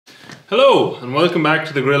Hello and welcome back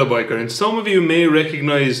to the GorillaBiker, and some of you may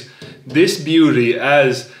recognize this beauty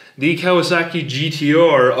as the Kawasaki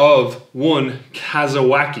GTR of one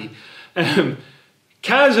Kazawhaki. Kaz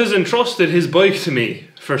has entrusted his bike to me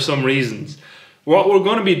for some reasons. What we're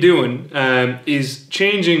going to be doing is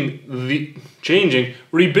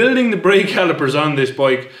rebuilding the brake calipers on this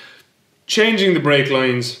bike, changing the brake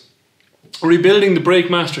lines, rebuilding the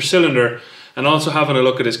brake master cylinder, and also having a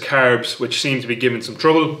look at his carbs, which seem to be giving some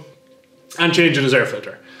trouble, and changing his air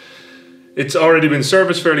filter. It's already been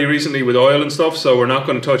serviced fairly recently with oil and stuff, so we're not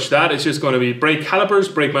going to touch that. It's just going to be brake calipers,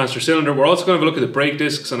 brake master cylinder. We're also going to have a look at the brake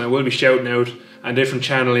discs, and I will be shouting out a different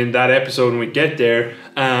channel in that episode when we get there,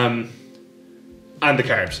 and the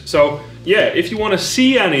carbs. So yeah, if you want to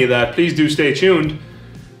see any of that, please do stay tuned.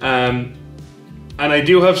 And I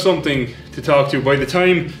do have something to talk to. By the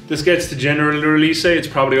time this gets to general release day, it's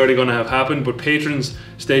probably already going to have happened, but patrons,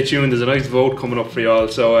 stay tuned. There's a nice vote coming up for y'all,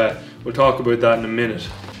 so we'll talk about that in a minute.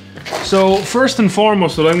 So first and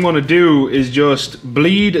foremost, what I'm going to do is just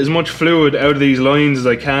bleed as much fluid out of these lines as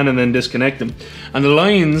I can and then disconnect them. And the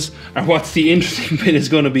lines are what the interesting bit is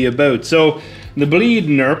going to be about. So the bleed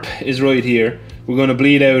NERP is right here. We're going to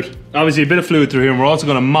bleed out obviously a bit of fluid through here, and we're also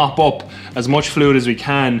going to mop up as much fluid as we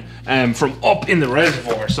can from up in the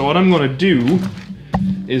reservoir. So what I'm going to do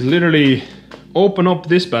is literally open up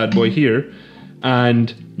this bad boy here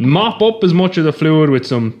and mop up as much of the fluid with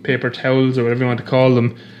some paper towels or whatever you want to call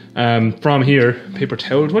them from here. Paper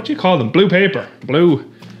towels, what do you call them? Blue paper.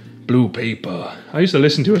 Blue paper. I used to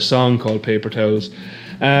listen to a song called Paper Towels.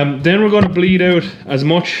 Then we're going to bleed out as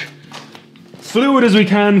much fluid as we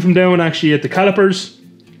can from down actually at the calipers,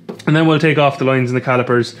 and then we'll take off the lines in the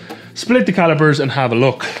calipers, split the calipers, and have a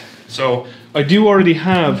look. So I do already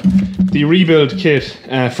have the rebuild kit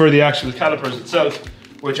for the actual calipers itself,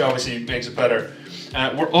 which obviously makes it better.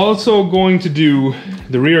 We're also going to do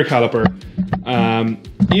the rear caliper.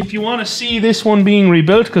 If you want to see this one being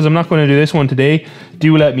rebuilt, because I'm not going to do this one today,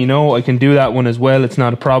 do let me know. I can do that one as well, it's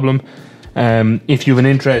not a problem. If you have an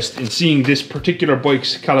interest in seeing this particular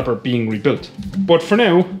bike's caliper being rebuilt. But for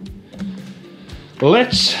now,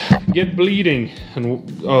 let's get bleeding.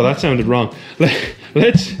 And oh, that sounded wrong.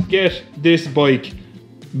 Let's get this bike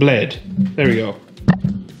bled. There we go.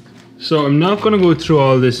 So I'm not going to go through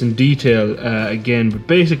all this in detail again, but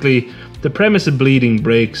basically the premise of bleeding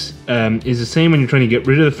brakes is the same when you're trying to get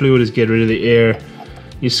rid of the fluid as get rid of the air.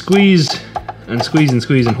 You squeeze and squeeze and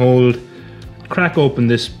squeeze and hold. Crack open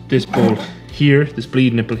this bolt here, this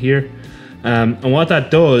bleed nipple here, and what that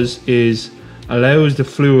does is allows the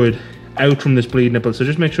fluid out from this bleed nipple. So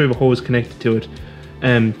just make sure you have a hose connected to it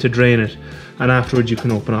to drain it, and afterwards you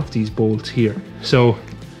can open off these bolts here. So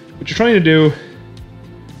what you're trying to do,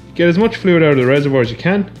 get as much fluid out of the reservoir as you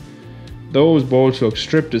can. Those bolts look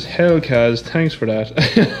stripped as hell, Kaz, thanks for that.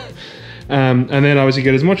 And then obviously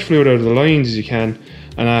get as much fluid out of the lines as you can,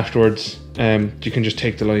 and afterwards you can just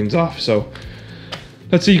take the lines off. So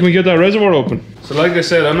let's see, can we get that reservoir open? So like I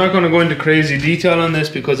said, I'm not going to go into crazy detail on this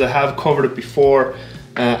because I have covered it before.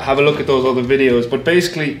 Have a look at those other videos, but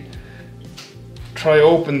basically try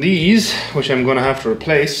open these, which I'm going to have to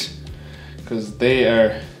replace because they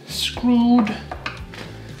are screwed.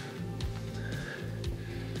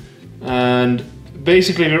 And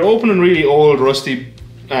basically if you're opening really old rusty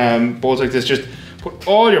bolts like this, just put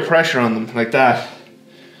all your pressure on them like that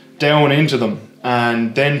down into them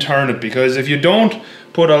and then turn it, because if you don't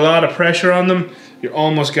put a lot of pressure on them, you're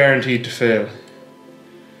almost guaranteed to fail.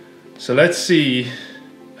 So let's see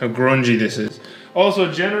how grungy this is.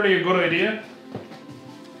 Also, generally a good idea,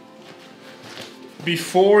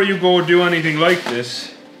 before you go do anything like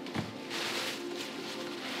this,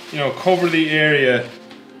 you know, cover the area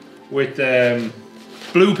with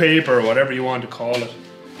blue paper or whatever you want to call it.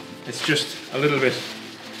 It's just a little bit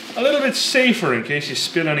safer in case you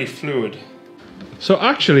spill any fluid. So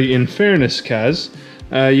actually, in fairness, Kaz,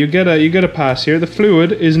 you get a pass here. The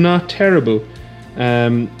fluid is not terrible.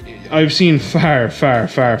 I've seen far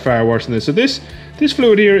worse than this. So this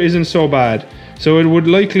fluid here isn't so bad. So it would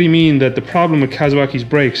likely mean that the problem with Kazawhaki's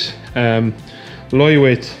brakes lie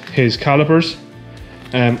with his calipers,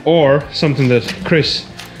 or something that Chris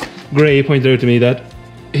Gray pointed out to me, that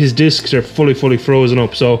his discs are fully frozen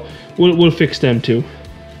up. So we'll fix them too.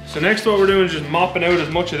 So next, what we're doing is just mopping out as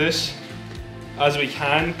much of this as we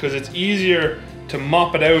can, because it's easier to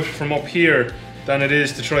mop it out from up here than it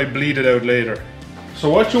is to try bleed it out later. So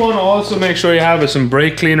what you want to also make sure you have is some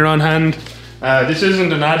brake cleaner on hand. This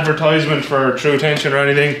isn't an advertisement for True Tension or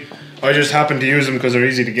anything. I just happen to use them because they're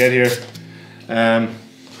easy to get here.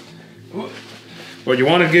 But you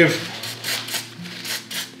want to give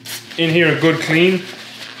in here a good clean.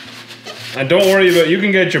 And don't worry about, you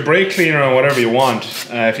can get your brake cleaner on whatever you want.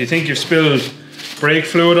 If you think you've spilled brake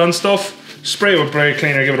fluid on stuff, spray it with brake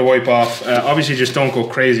cleaner, give it a wipe off. Obviously just don't go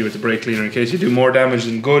crazy with the brake cleaner in case you do more damage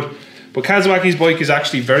than good. But Kazawhaki's bike is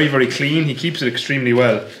actually very, very clean. He keeps it extremely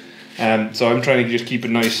well. So I'm trying to just keep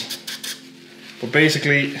it nice. But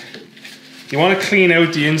basically, you want to clean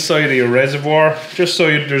out the inside of your reservoir, just so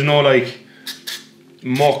there's no like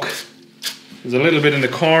muck. There's a little bit in the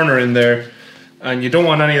corner in there, and you don't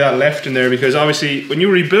want any of that left in there, because obviously when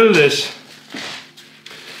you rebuild it,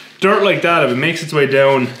 dirt like that, if it makes its way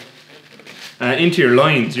down into your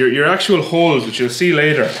lines, your actual holes, which you'll see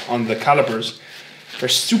later on the calipers, are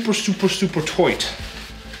super, super, super tight.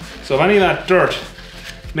 So if any of that dirt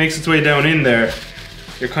makes its way down in there,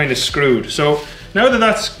 you're kind of screwed. So now that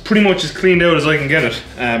that's pretty much as cleaned out as I can get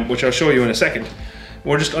it, which I'll show you in a second,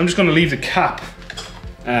 I'm just going to leave the cap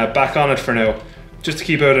back on it for now, just to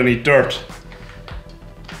keep out any dirt.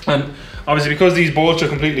 And obviously because these bolts are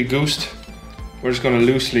completely goosed, we're just going to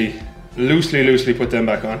loosely put them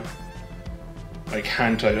back on, like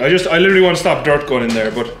hand tight. I literally want to stop dirt going in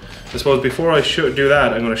there, but I suppose before I do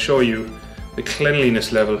that, I'm going to show you the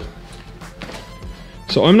cleanliness level.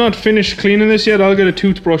 So I'm not finished cleaning this yet. I'll get a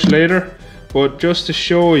toothbrush later, but just to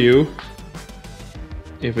show you,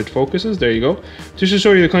 if it focuses, there you go. Just to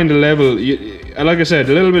show you the kind of level, like I said,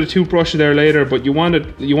 a little bit of toothbrush there later, but you want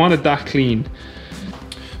it that clean.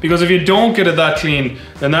 Because if you don't get it that clean,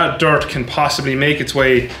 then that dirt can possibly make its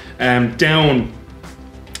way down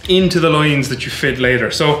into the lines that you fit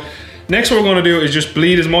later. So next what we're going to do is just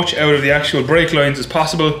bleed as much out of the actual brake lines as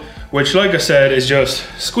possible, which like I said is just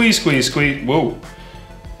squeeze, squeeze, squeeze. Whoa.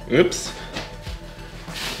 Oops.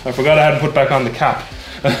 I forgot I hadn't put back on the cap.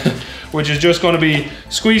 Which is just going to be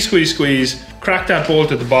squeeze, squeeze, squeeze, crack that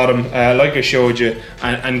bolt at the bottom like I showed you,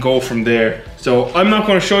 and go from there. So I'm not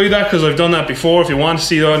going to show you that because I've done that before. If you want to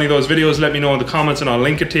see any of those videos, let me know in the comments and I'll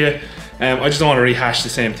link it to you. I just don't want to rehash the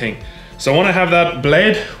same thing. So when I have that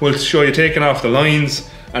bled, we'll show you taking off the lines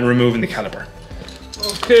and removing the caliper.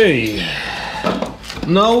 Okay,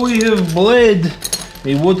 now we have bled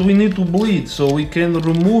what we need to bleed, so we can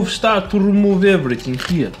start to remove everything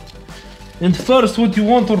here. And first what you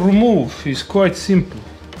want to remove is quite simple.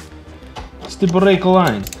 It's the brake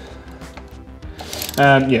line.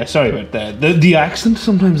 Yeah, sorry about that. The accent,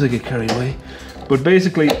 sometimes I get carried away. But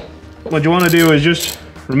basically, what you want to do is just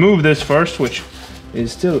remove this first, which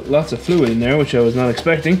is still lots of fluid in there, which I was not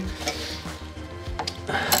expecting.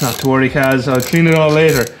 Not to worry, Kaz, I'll clean it all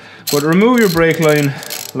later. But remove your brake line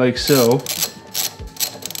like so.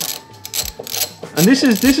 And this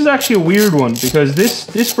is actually a weird one, because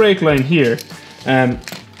this brake line here,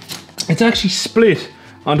 it's actually split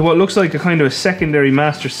onto what looks like a kind of a secondary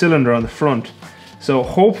master cylinder on the front. So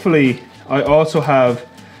hopefully I also have,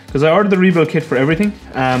 because I ordered the rebuild kit for everything,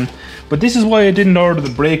 but this is why I didn't order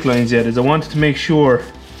the brake lines yet, is I wanted to make sure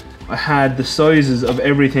I had the sizes of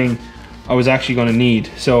everything I was actually going to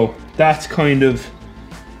need. So that's kind of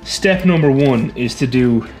step number one, is to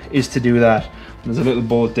do that. There's a little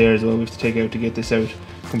bolt there as well we have to take out to get this out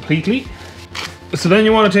completely. So then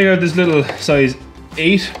you want to take out this little size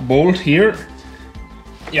 8 bolt here.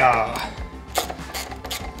 Yeah.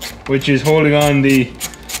 Which is holding on the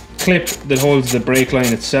clip that holds the brake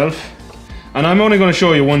line itself. And I'm only going to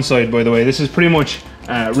show you one side, by the way. This is pretty much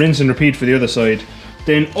rinse and repeat for the other side.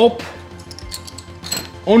 Then up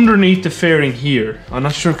underneath the fairing here. I'm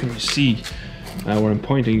not sure, can you see where I'm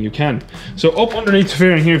pointing? You can. So up underneath the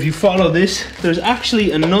fairing here, if you follow this, there's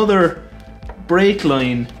actually another brake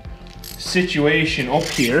line situation up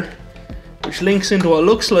here, which links into what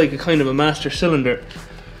looks like a kind of a master cylinder.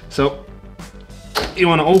 So you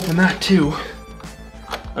want to open that too.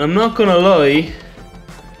 And I'm not gonna lie,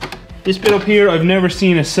 this bit up here, I've never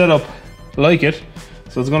seen a setup like it,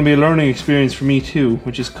 so it's gonna be a learning experience for me too,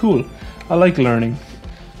 which is cool. I like learning.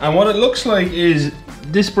 And what it looks like is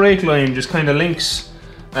this brake line just kind of links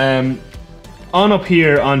on up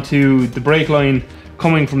here onto the brake line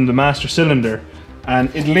coming from the master cylinder,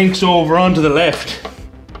 and it links over onto the left.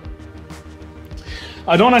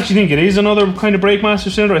 I don't actually think it is another kind of brake master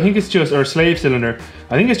cylinder. I think it's just, or slave cylinder.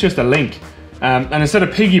 I think it's just a link. And instead of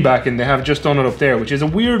piggybacking, they have just done it up there, which is a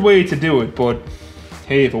weird way to do it, but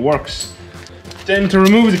hey, if it works. Then to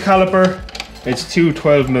remove the caliper, it's two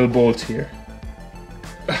 12mm bolts here.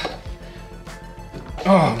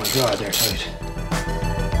 Oh my god, they're tight.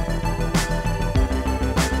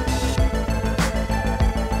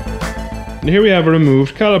 And here we have a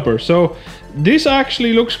removed caliper. So this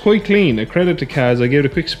actually looks quite clean. A credit to Kaz. I gave it a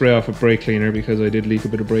quick spray off with brake cleaner because I did leak a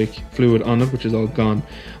bit of brake fluid on it, which is all gone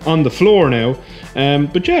on the floor now.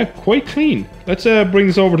 But yeah, quite clean. Let's bring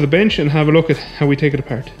this over to the bench and have a look at how we take it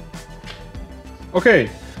apart. Okay,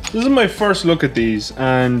 this is my first look at these,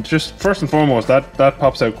 and just first and foremost, that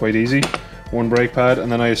pops out quite easy. One brake pad,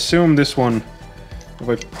 and then I assume this one, if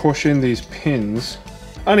I push in these pins.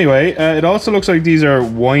 Anyway, it also looks like these are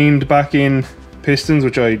wind back in pistons,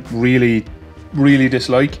 which I really, really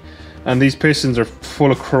dislike. And these pistons are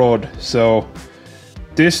full of crud, so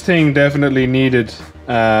this thing definitely needed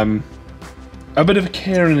a bit of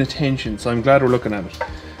care and attention, so I'm glad we're looking at it.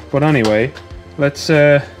 But anyway, let's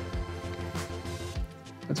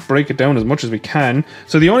break it down as much as we can.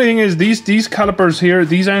 So the only thing is, these calipers here,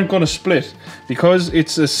 these aren't going to split because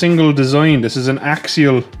it's a single design. This is an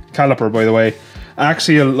axial caliper, by the way.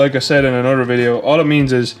 Axial, like I said in another video, all it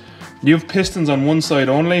means is you have pistons on one side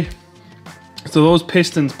only. So those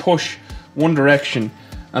pistons push one direction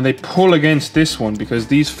and they pull against this one because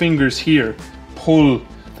these fingers here pull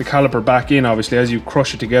the caliper back in, obviously, as you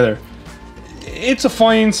crush it together. It's a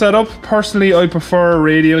fine setup. Personally, I prefer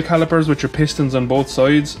radial calipers, which are pistons on both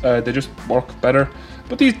sides. They just work better.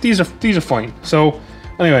 But these are fine. So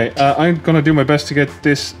anyway, I'm gonna do my best to get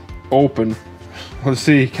this open. We'll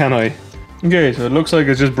see, can I? Okay, so it looks like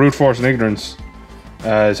it's just brute force and ignorance.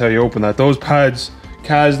 Is how you open that. Those pads,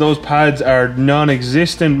 Kaz, those pads are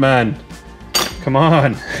non-existent, man. Come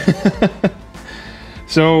on.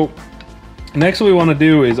 So next what we want to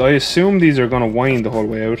do is, I assume these are gonna wind the whole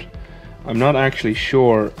way out. I'm not actually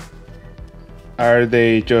sure. Are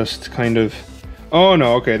they just kind of... Oh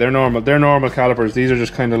no, okay, they're normal. They're normal calipers. These are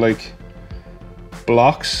just kind of like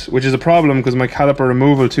blocks, which is a problem because my caliper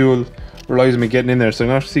removal tool relies on me getting in there. So I'm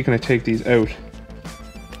going to see, can I take these out?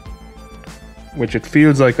 Which it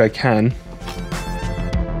feels like I can.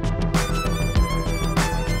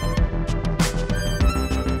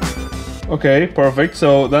 Okay, perfect.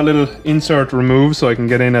 So that little insert removes so I can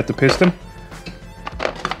get in at the piston.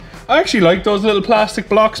 I actually like those little plastic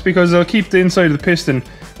blocks because they'll keep the inside of the piston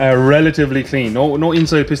relatively clean. No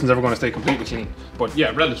inside piston's ever going to stay completely clean, but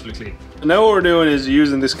yeah, relatively clean. And now what we're doing is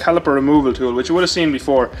using this caliper removal tool, which you would have seen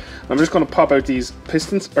before. I'm just going to pop out these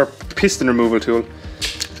pistons, or piston removal tool.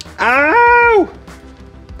 Ow!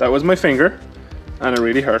 That was my finger, and it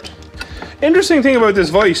really hurt. Interesting thing about this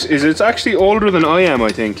vise is it's actually older than I am,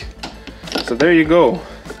 I think. So there you go.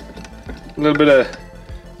 A little bit of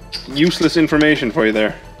useless information for you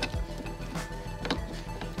there.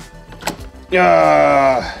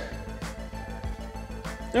 Yeah.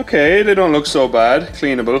 Okay, they don't look so bad.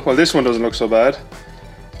 Cleanable. Well, this one doesn't look so bad.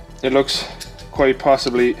 It looks quite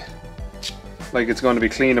possibly like it's going to be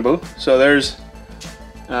cleanable. So there's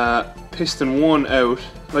piston 1 out.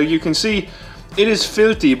 Like you can see, it is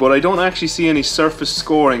filthy, but I don't actually see any surface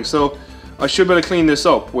scoring. So I should be able to clean this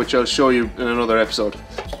up, which I'll show you in another episode.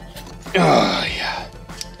 Oh, yeah.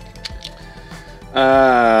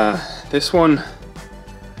 This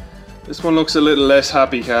one looks a little less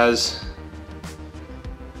happy, Kaz.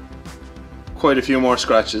 Quite a few more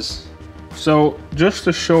scratches. So just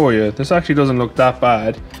to show you, this actually doesn't look that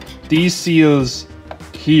bad. These seals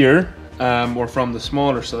here were from the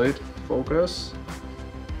smaller side. Focus.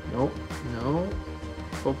 No.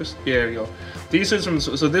 Focus. There we go. These are from,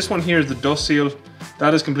 so this one here is the dust seal.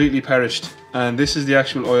 That is completely perished. And this is the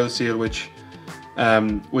actual oil seal, which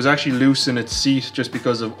was actually loose in its seat just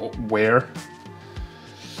because of wear.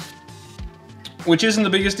 Which isn't the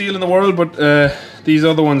biggest deal in the world, but these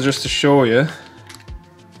other ones, just to show you.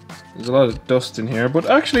 There's a lot of dust in here, but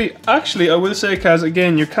actually I will say, Kaz,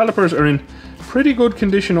 again, your calipers are in pretty good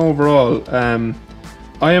condition overall.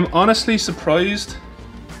 I am honestly surprised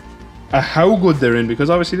at how good they're in, because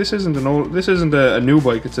obviously this isn't a new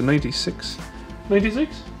bike, it's a 96?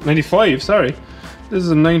 96? 95, sorry. This is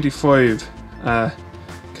a 95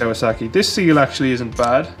 Kawasaki. This seal actually isn't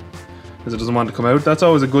bad, because it doesn't want to come out. That's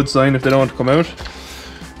always a good sign if they don't want to come out.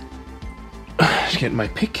 Just getting my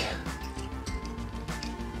pick.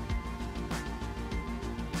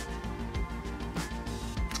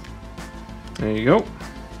 There you go.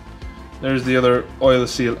 There's the other oil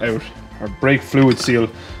seal out, or brake fluid seal.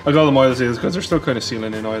 I call them oil seals because they're still kind of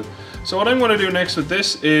sealing in oil. So what I'm going to do next with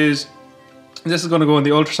this is going to go in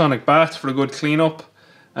the ultrasonic bath for a good cleanup.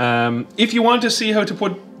 If you want to see how to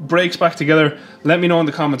put brakes back together, let me know in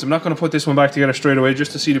the comments. I'm not going to put this one back together straight away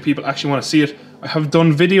just to see if people actually want to see it. I have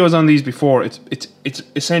done videos on these before. It's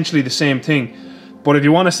essentially the same thing. But if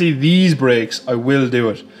you want to see these brakes, I will do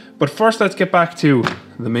it. But first, let's get back to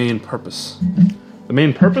the main purpose. The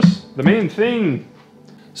main purpose? The main thing.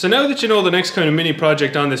 So now that you know the next kind of mini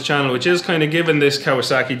project on this channel, which is kind of giving this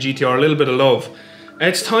Kawasaki GTR a little bit of love,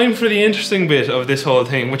 it's time for the interesting bit of this whole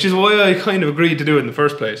thing, which is why I kind of agreed to do it in the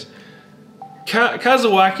first place.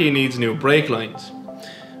 Kazawhaki needs new brake lines.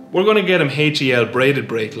 We're going to get him HEL braided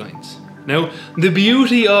brake lines. Now, the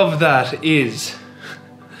beauty of that is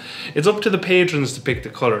it's up to the patrons to pick the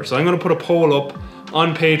colour. So I'm going to put a poll up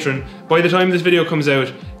on Patreon. By the time this video comes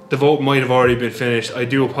out, the vote might have already been finished. I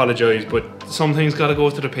do apologise, but some things got to go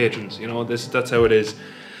to the patrons. You know, that's how it is.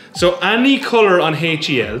 So any colour on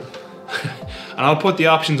HEL, and I'll put the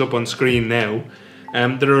options up on screen now,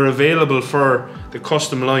 that are available for the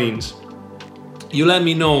custom lines. You let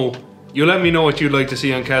me know. You let me know what you'd like to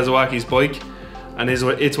see on Kazawhaki's bike, and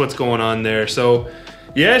it's what's going on there. So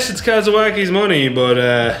yes, it's Kazawhaki's money, but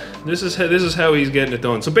this is how he's getting it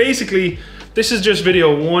done. So basically, this is just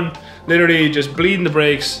video 1, literally just bleeding the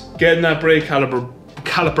brakes, getting that brake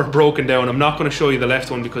caliper broken down. I'm not going to show you the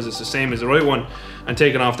left one because it's the same as the right one, and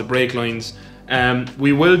taking off the brake lines.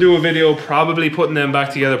 We will do a video probably putting them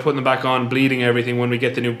back together, putting them back on, bleeding everything when we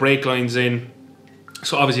get the new brake lines in.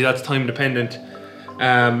 So obviously that's time dependent.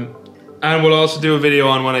 And we'll also do a video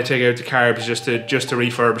on when I take out the carbs just to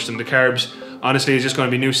refurbish them. The carbs, honestly, is just going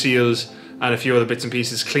to be new seals and a few other bits and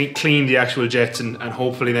pieces. Clean the actual jets, and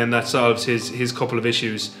hopefully then that solves his couple of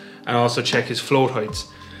issues, and also check his float heights.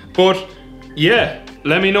 But yeah,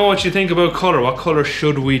 let me know what you think about colour. What colour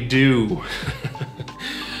should we do?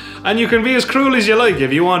 And you can be as cruel as you like.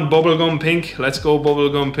 If you want bubblegum pink, let's go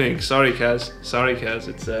bubblegum pink. Sorry, Kaz. Sorry, Kaz.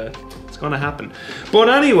 It's gonna happen. But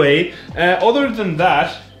anyway, other than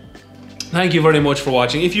that, thank you very much for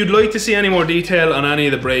watching. If you'd like to see any more detail on any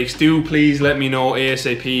of the brakes, do please let me know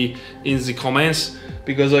ASAP in the comments,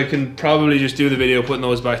 because I can probably just do the video putting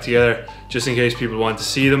those back together just in case people want to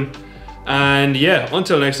see them. And yeah,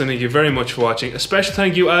 until next time, thank you very much for watching. A special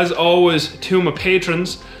thank you, as always, to my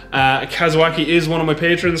patrons. Kazawhaki is one of my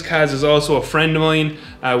patrons. Kaz is also a friend of mine,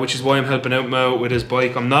 which is why I'm helping him out with his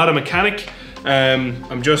bike. I'm not a mechanic.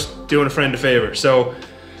 I'm just doing a friend a favor. So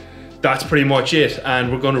that's pretty much it,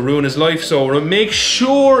 and we're going to ruin his life. So make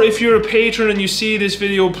sure, if you're a patron and you see this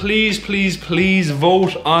video, please, please, please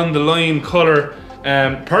vote on the line colour.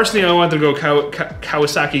 Personally, I wanted to go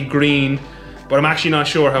Kawasaki green, but I'm actually not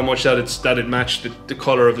sure how much that it matched the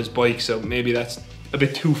colour of his bike, so maybe that's a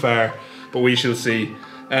bit too far, but we shall see.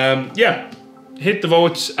 Yeah, hit the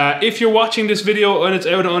votes. If you're watching this video and it's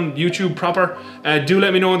out on YouTube proper, do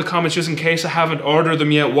let me know in the comments, just in case I haven't ordered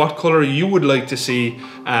them yet, what colour you would like to see.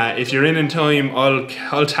 If you're in time,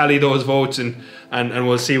 I'll tally those votes and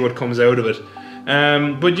we'll see what comes out of it.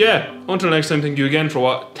 But yeah, until next time, thank you again for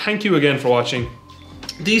watching.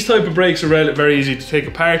 These type of brakes are very easy to take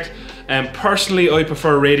apart. Personally, I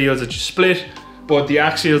prefer radials that you split, but the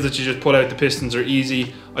axials that you just pull out the pistons are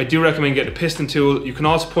easy. I do recommend getting a piston tool. You can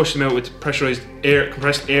also push them out with pressurized air,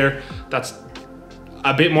 compressed air. That's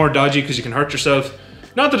a bit more dodgy because you can hurt yourself.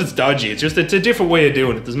 Not that it's dodgy, it's a different way of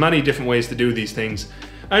doing it. There's many different ways to do these things.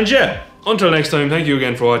 And yeah, until next time, thank you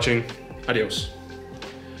again for watching. Adios.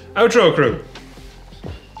 Outro crew.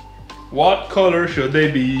 What colour should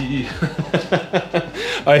they be?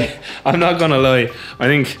 I'm not gonna lie. I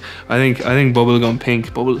think bubblegum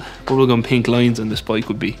pink lines on this bike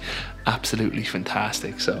would be absolutely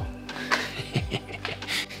fantastic. So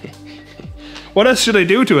what else should I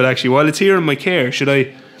do to it actually while it's here in my care? Should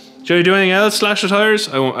I do anything else? Slash the tires?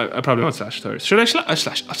 I probably won't slash the tires. Should I slash? I'll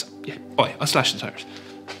slash the tires.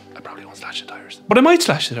 I probably won't slash the tires, but I might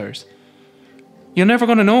slash the tires. You're never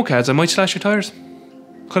gonna know, Kaz. I might slash your tires.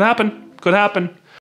 Could happen. Could happen.